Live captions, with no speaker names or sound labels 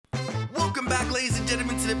back, ladies and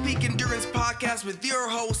gentlemen, to the Peak Endurance Podcast with your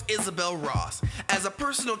host, Isabel Ross. As a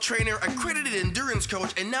personal trainer, accredited endurance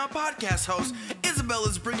coach, and now podcast host, Isabel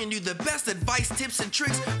is bringing you the best advice, tips, and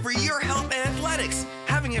tricks for your health and athletics.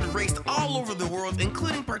 Having had raced all over the world,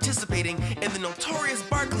 including participating in the notorious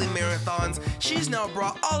Barkley Marathons, she's now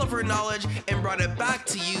brought all of her knowledge and brought it back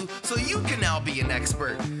to you so you can now be an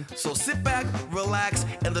expert. So sit back, relax,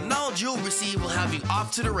 and the knowledge you'll receive will have you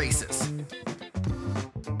off to the races.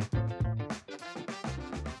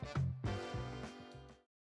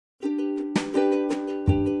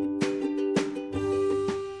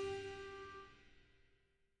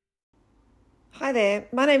 Hi there,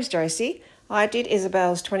 my name's Josie. I did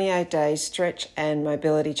Isabel's 28-day stretch and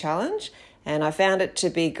mobility challenge, and I found it to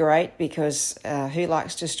be great because who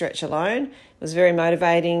likes to stretch alone? It was very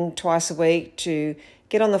motivating twice a week to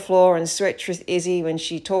get on the floor and stretch with Izzy when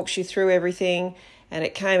she talks you through everything, and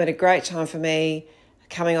it came at a great time for me,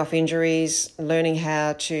 coming off injuries, learning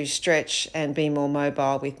how to stretch and be more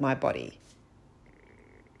mobile with my body.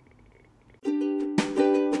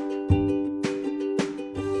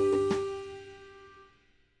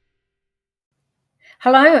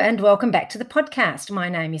 Hello and welcome back to the podcast. My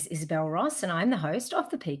name is Isabel Ross and I'm the host of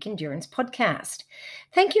the Peak Endurance Podcast.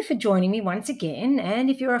 Thank you for joining me once again, and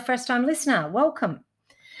if you're a first-time listener, welcome.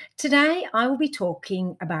 Today I will be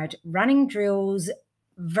talking about running drills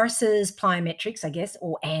versus plyometrics,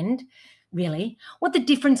 really, what the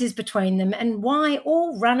difference is between them and why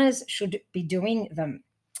all runners should be doing them.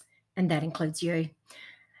 And that includes you.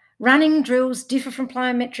 Running drills differ from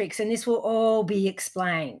plyometrics, and this will all be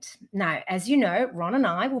explained. Now, as you know, Ron and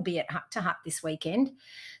I will be at Hut to Hut this weekend,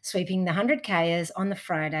 sweeping the 100Kers on the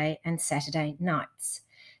Friday and Saturday nights.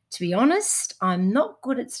 To be honest, I'm not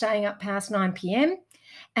good at staying up past 9 p.m,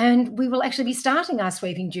 and we will actually be starting our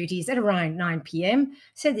sweeping duties at around 9 p.m,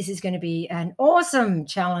 so this is going to be an awesome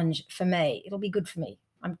challenge for me. It'll be good for me.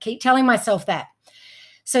 I keep telling myself that.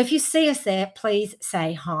 So if you see us there, please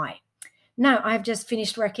say hi. Now, I've just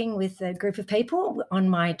finished working with a group of people on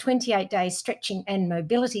my 28-day stretching and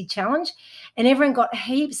mobility challenge, and everyone got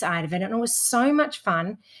heaps out of it, and it was so much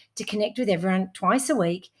fun to connect with everyone twice a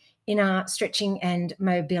week in our stretching and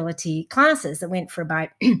mobility classes that went for about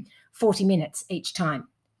 40 minutes each time,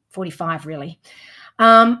 45 really.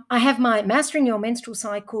 I have my Mastering Your Menstrual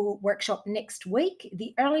Cycle workshop next week.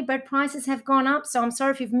 The early bird prices have gone up, so I'm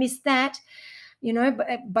sorry if you've missed that. You know,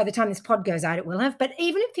 by the time this pod goes out, it will have. But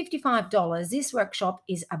even at $55, this workshop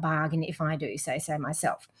is a bargain if I do say so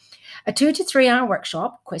myself. A 2 to 3 hour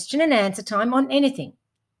workshop, question and answer time on anything.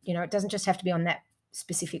 You know, it doesn't just have to be on that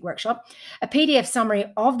specific workshop. A PDF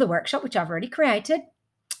summary of the workshop, which I've already created,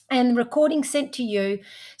 and the recording sent to you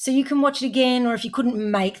so you can watch it again, or if you couldn't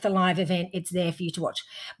make the live event, it's there for you to watch.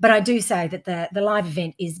 But I do say that the live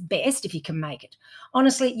event is best if you can make it.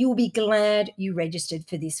 Honestly, you'll be glad you registered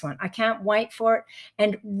for this one. I can't wait for it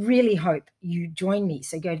and really hope you join me.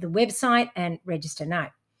 So go to the website and register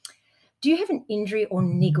now. Do you have an injury or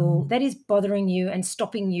niggle that is bothering you and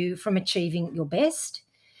stopping you from achieving your best?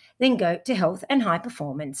 Then go to Health and High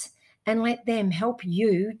Performance and let them help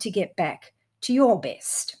you to get back to your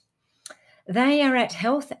best. They are at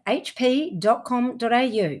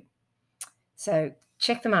healthhp.com.au. So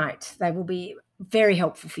check them out. They will be very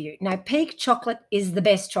helpful for you. Now, Peak Chocolate is the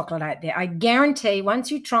best chocolate out there. I guarantee once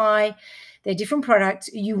you try their different products,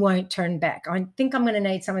 you won't turn back. I think I'm going to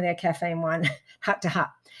need some of their caffeine one, Hut to Hut.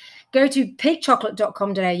 Go to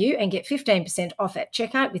peakchocolate.com.au and get 15% off at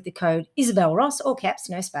checkout with the code Isabel Ross, all caps,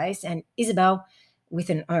 no space, and Isabel with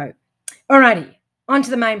an O. Alrighty, on to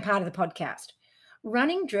the main part of the podcast.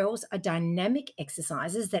 Running drills are dynamic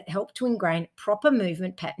exercises that help to ingrain proper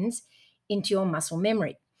movement patterns into your muscle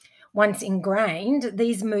memory. Once ingrained,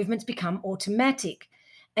 these movements become automatic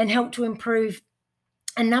and help to improve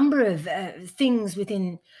a number of things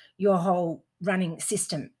within your whole running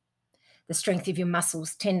system. The strength of your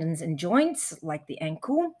muscles, tendons, and joints, like the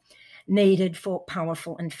ankle, needed for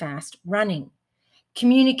powerful and fast running.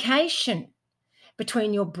 Communication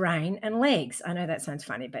between your brain and legs. I know that sounds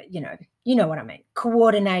funny, but you know what I mean.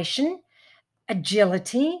 Coordination,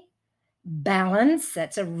 agility, balance.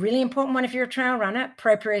 That's a really important one if you're a trail runner.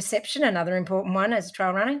 Proprioception, another important one as a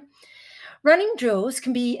trail runner. Running drills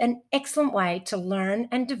can be an excellent way to learn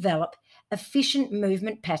and develop efficient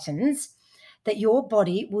movement patterns that your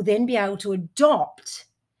body will then be able to adopt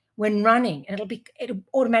when running, and it'll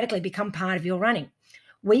automatically become part of your running.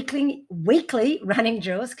 Weekly running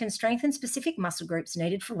drills can strengthen specific muscle groups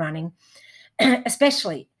needed for running,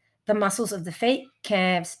 especially the muscles of the feet,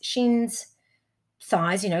 calves, shins,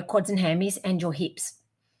 thighs, quads and hammies, and your hips.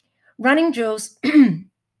 Running drills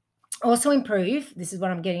Also improve, this is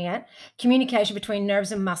what I'm getting at, communication between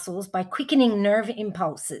nerves and muscles by quickening nerve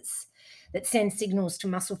impulses that send signals to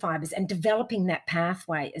muscle fibers and developing that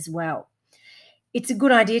pathway as well. It's a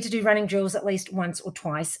good idea to do running drills at least once or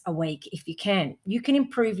twice a week if you can. You can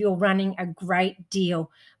improve your running a great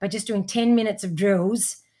deal by just doing 10 minutes of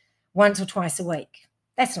drills once or twice a week.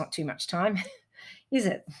 That's not too much time, is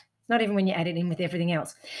it? Not even when you add it in with everything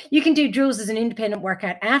else. You can do drills as an independent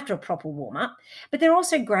workout after a proper warm-up, but they're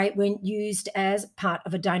also great when used as part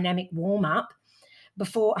of a dynamic warm-up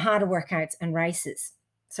before harder workouts and races.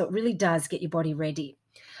 So it really does get your body ready.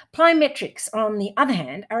 Plyometrics, on the other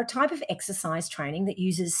hand, are a type of exercise training that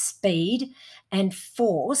uses speed and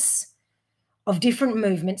force of different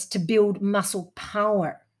movements to build muscle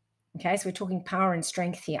power. Okay, so we're talking power and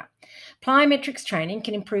strength here. Plyometrics training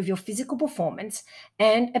can improve your physical performance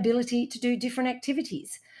and ability to do different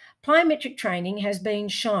activities. Plyometric training has been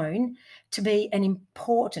shown to be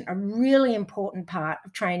a really important part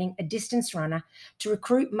of training a distance runner to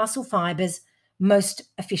recruit muscle fibers most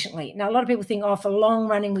efficiently. Now, a lot of people think, for long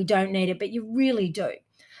running, we don't need it, but you really do.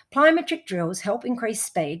 Plyometric drills help increase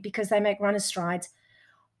speed because they make runners' strides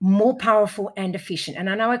more powerful and efficient. And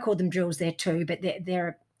I know I called them drills there too, but they're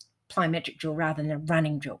a plyometric drill rather than a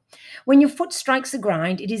running drill. When your foot strikes the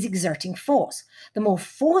ground, it is exerting force. The more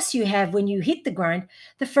force you have when you hit the ground,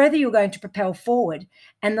 the further you're going to propel forward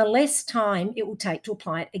and the less time it will take to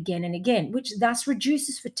apply it again and again, which thus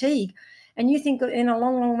reduces fatigue. And you think in a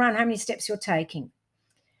long, long run, how many steps you're taking.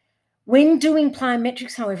 When doing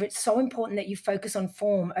plyometrics, however, it's so important that you focus on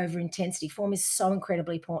form over intensity. Form is so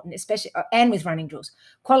incredibly important, especially and with running drills.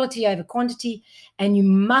 Quality over quantity, and you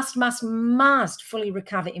must fully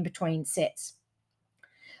recover in between sets.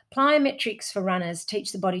 Plyometrics for runners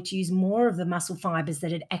teach the body to use more of the muscle fibers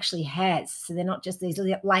that it actually has. So they're not just these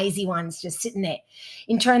lazy ones just sitting there.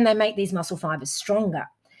 In turn, they make these muscle fibers stronger,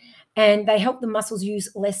 and they help the muscles use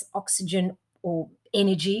less oxygen or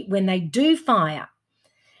energy when they do fire.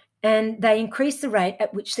 And they increase the rate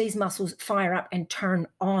at which these muscles fire up and turn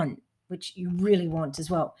on, which you really want as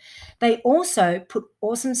well. They also put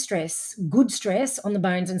good stress on the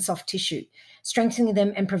bones and soft tissue, strengthening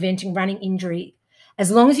them and preventing running injury,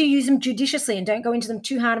 as long as you use them judiciously and don't go into them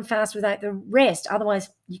too hard and fast without the rest.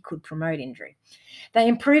 Otherwise, you could promote injury. They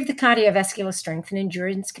improve the cardiovascular strength and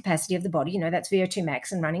endurance capacity of the body. That's VO2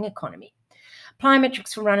 max and running economy.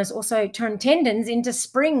 Plyometrics for runners also turn tendons into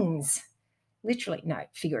springs. Literally, no,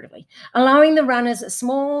 figuratively, allowing the runners a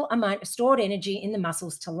small amount of stored energy in the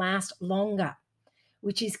muscles to last longer,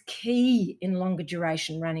 which is key in longer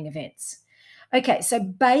duration running events. Okay, so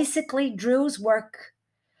basically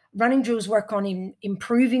running drills work on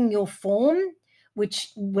improving your form,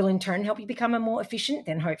 which will in turn help you become a more efficient,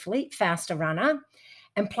 then hopefully faster runner.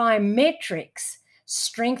 And plyometrics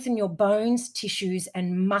strengthen your bones, tissues,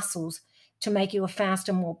 and muscles to make you a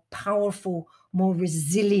faster, more powerful, more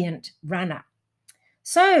resilient runner.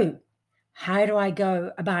 So, how do I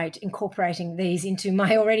go about incorporating these into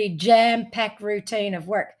my already jam-packed routine of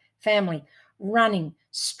work, family, running,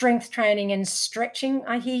 strength training, and stretching,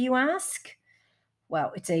 I hear you ask?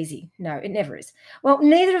 Well, it's easy. No, it never is. Well,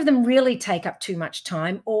 neither of them really take up too much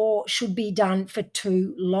time or should be done for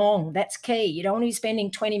too long. That's key. You don't want to be spending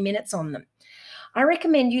 20 minutes on them. I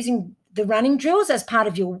recommend using the running drills as part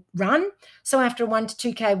of your run. So after a 1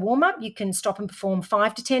 to 2K warm-up, you can stop and perform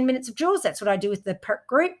 5 to 10 minutes of drills. That's what I do with the PERC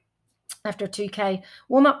group. After a 2K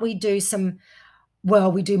warm-up, we do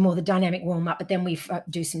more the dynamic warm-up, but then we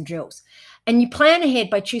do some drills. And you plan ahead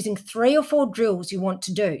by choosing 3 or 4 drills you want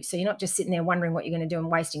to do. So you're not just sitting there wondering what you're going to do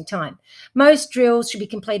and wasting time. Most drills should be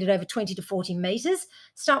completed over 20 to 40 meters.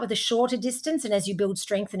 Start with a shorter distance, and as you build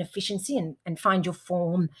strength and efficiency and find your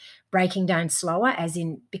form breaking down slower,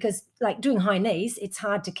 because like doing high knees, it's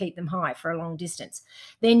hard to keep them high for a long distance.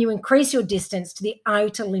 Then you increase your distance to the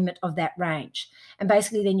outer limit of that range. And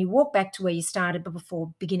basically then you walk back to where you started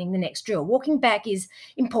before beginning the next drill. Walking back is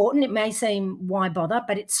important. It may seem why bother,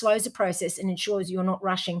 but it slows the process and ensures you're not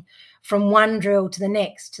rushing from one drill to the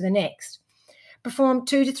next Perform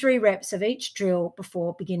 2 to 3 reps of each drill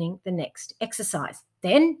before beginning the next exercise.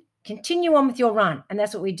 Then continue on with your run. And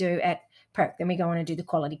that's what we do at PERC. Then we go on and do the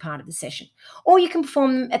quality part of the session. Or you can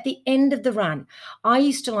perform them at the end of the run. I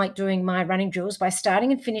used to like doing my running drills by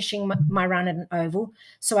starting and finishing my run at an oval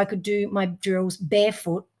so I could do my drills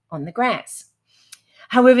barefoot on the grass.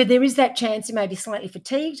 However, there is that chance you may be slightly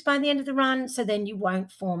fatigued by the end of the run, so then you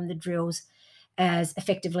won't form the drills as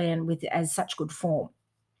effectively and with as such good form.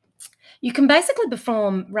 You can basically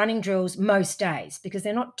perform running drills most days because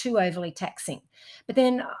they're not too overly taxing. But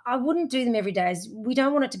then I wouldn't do them every day, as we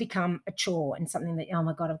don't want it to become a chore and something that, oh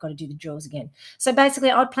my God, I've got to do the drills again. So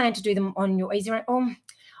basically I'd plan to do them on your easy run.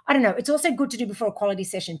 I don't know. It's also good to do before a quality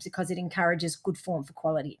session because it encourages good form for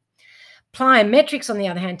quality. Plyometrics, on the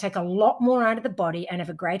other hand, take a lot more out of the body and have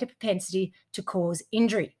a greater propensity to cause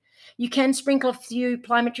injury. You can sprinkle a few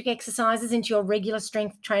plyometric exercises into your regular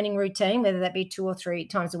strength training routine, whether that be 2 or 3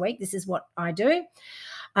 times a week. This is what I do.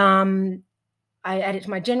 I add it to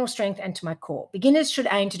my general strength and to my core. Beginners should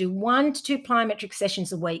aim to do 1 to 2 plyometric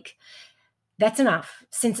sessions a week. That's enough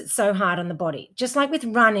since it's so hard on the body. Just like with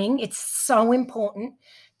running, it's so important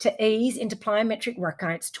to ease into plyometric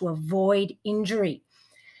workouts to avoid injury.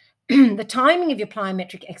 The timing of your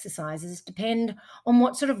plyometric exercises depend on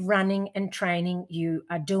what sort of running and training you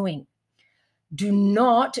are doing. Do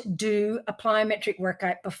not do a plyometric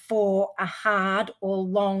workout before a hard or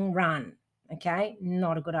long run, okay?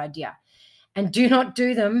 Not a good idea. And do not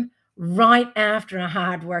do them right after a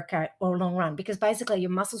hard workout or long run, because basically your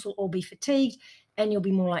muscles will all be fatigued and you'll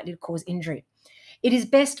be more likely to cause injury. It is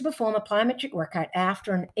best to perform a plyometric workout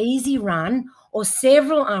after an easy run or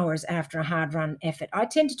several hours after a hard run effort. I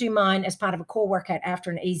tend to do mine as part of a core workout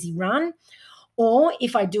after an easy run, or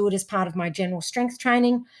if I do it as part of my general strength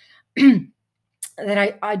training, then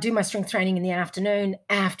I do my strength training in the afternoon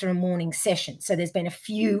after a morning session. So there's been a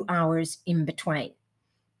few hours in between.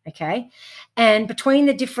 Okay. And between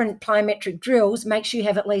the different plyometric drills, make sure you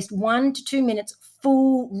have at least 1 to 2 minutes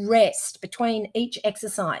full rest between each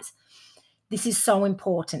exercise. This is so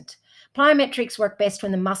important. Plyometrics work best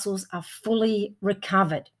when the muscles are fully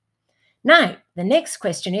recovered. Now, the next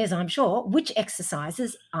question is, I'm sure, which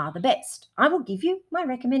exercises are the best? I will give you my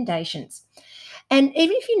recommendations. And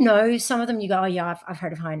even if you know some of them, you go, oh yeah, I've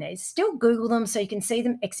heard of high knees, still Google them so you can see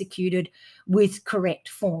them executed with correct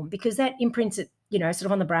form, because that imprints it, sort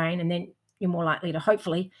of on the brain, and then you're more likely to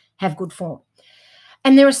hopefully have good form.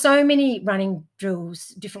 And there are so many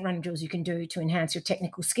different running drills you can do to enhance your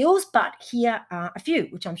technical skills, but here are a few,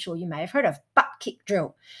 which I'm sure you may have heard of. Butt kick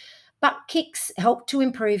drill. Butt kicks help to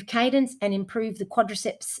improve cadence and improve the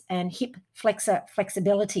quadriceps and hip flexor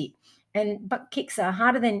flexibility. And butt kicks are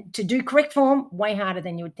to do correct form, way harder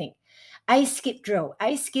than you would think. A-skip drill.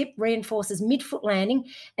 A-skip reinforces midfoot landing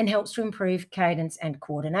and helps to improve cadence and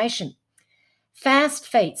coordination. Fast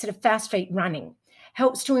feet running,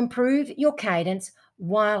 helps to improve your cadence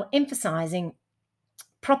while emphasizing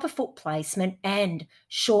proper foot placement and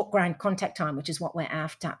short ground contact time, which is what we're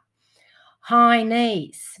after. High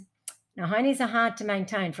knees. Now, high knees are hard to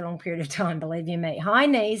maintain for a long period of time, believe you me. High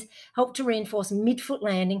knees help to reinforce midfoot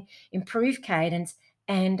landing, improve cadence,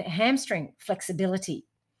 and hamstring flexibility.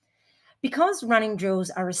 Because running drills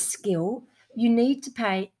are a skill, you need to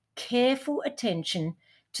pay careful attention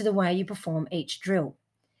to the way you perform each drill.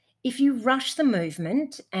 If you rush the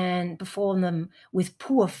movement and perform them with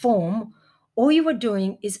poor form, all you are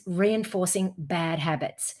doing is reinforcing bad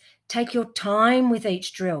habits. Take your time with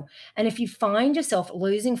each drill. And if you find yourself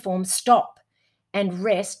losing form, stop and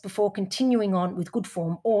rest before continuing on with good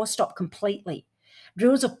form, or stop completely.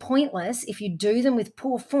 Drills are pointless if you do them with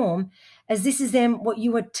poor form, as this is then what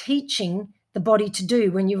you are teaching the body to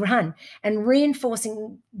do when you run, and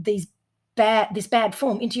reinforcing this bad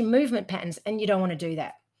form into your movement patterns, and you don't want to do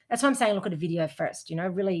that. That's why I'm saying look at a video first,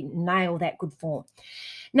 really nail that good form.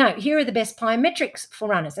 Now, here are the best plyometrics for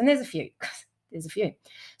runners, and there's a few.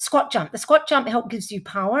 Squat jump. The squat jump gives you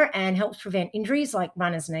power and helps prevent injuries like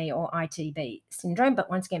runner's knee or ITB syndrome, but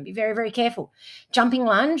once again, be very, very careful. Jumping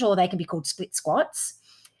lunge, or they can be called split squats.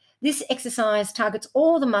 This exercise targets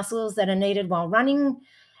all the muscles that are needed while running,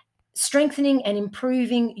 strengthening and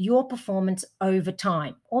improving your performance over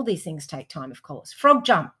time. All these things take time, of course. Frog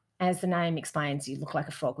jump. As the name explains, you look like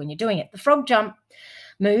a frog when you're doing it. The frog jump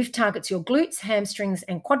move targets your glutes, hamstrings,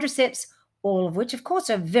 and quadriceps, all of which, of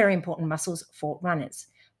course, are very important muscles for runners.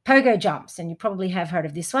 Pogo jumps, and you probably have heard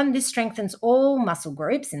of this one. This strengthens all muscle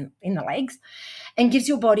groups in the legs and gives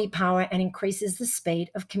your body power and increases the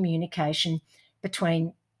speed of communication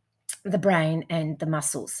between the brain and the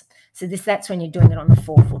muscles. So that's when you're doing it on the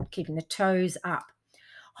forefoot, keeping the toes up.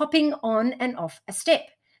 Hopping on and off a step.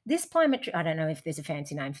 This plyometric, I don't know if there's a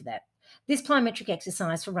fancy name for that. This plyometric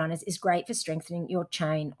exercise for runners is great for strengthening your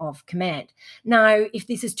chain of command. Now, if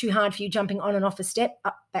this is too hard for you, jumping on and off a step,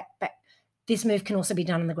 up, back, this move can also be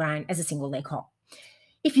done on the ground as a single leg hop.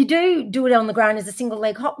 If you do it on the ground as a single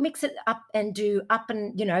leg hop, mix it up and do up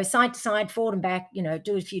and, side to side, forward and back,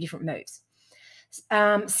 do a few different moves.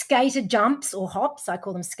 Skater jumps or hops, I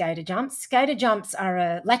call them skater jumps. Skater jumps are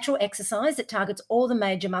a lateral exercise that targets all the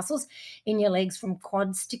major muscles in your legs from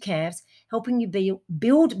quads to calves, helping you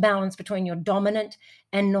build balance between your dominant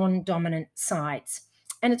and non-dominant sides.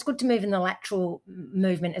 And it's good to move in the lateral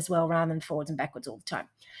movement as well, rather than forwards and backwards all the time.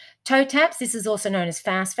 Toe taps, this is also known as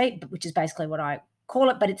fast feet, which is basically what I call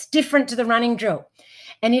it, but it's different to the running drill.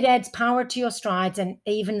 And it adds power to your strides and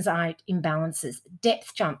evens out imbalances.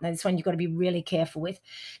 Depth jump, now this one you've got to be really careful with.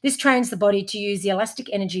 This trains the body to use the elastic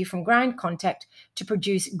energy from ground contact to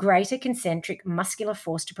produce greater concentric muscular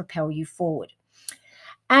force to propel you forward.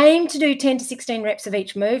 Aim to do 10 to 16 reps of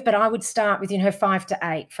each move, but I would start with 5 to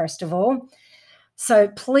 8 first of all. So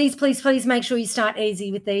please, please, please make sure you start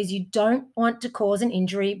easy with these. You don't want to cause an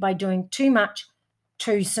injury by doing too much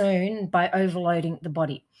too soon by overloading the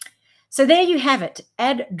body. So there you have it.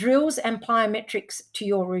 Add drills and plyometrics to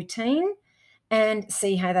your routine and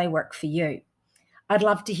see how they work for you. I'd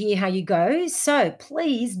love to hear how you go. So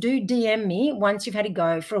please do DM me once you've had a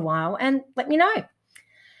go for a while and let me know.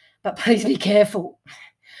 But please be careful.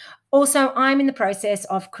 Also, I'm in the process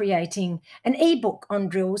of creating an ebook on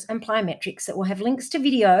drills and plyometrics that will have links to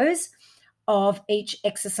videos of each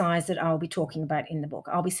exercise that I'll be talking about in the book.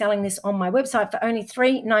 I'll be selling this on my website for only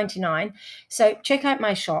 $3.99. So check out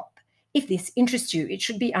my shop. If this interests you, it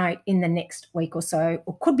should be out in the next week or so,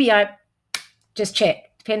 or could be out, just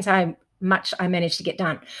check. Depends how much I manage to get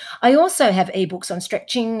done. I also have ebooks on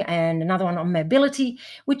stretching and another one on mobility,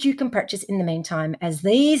 which you can purchase in the meantime, as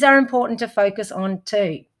these are important to focus on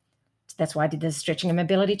too. That's why I did the Stretching and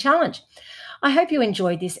Mobility Challenge. I hope you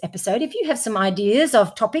enjoyed this episode. If you have some ideas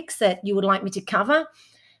of topics that you would like me to cover,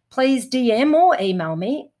 please DM or email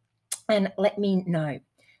me and let me know.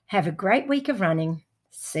 Have a great week of running.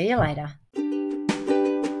 See you later.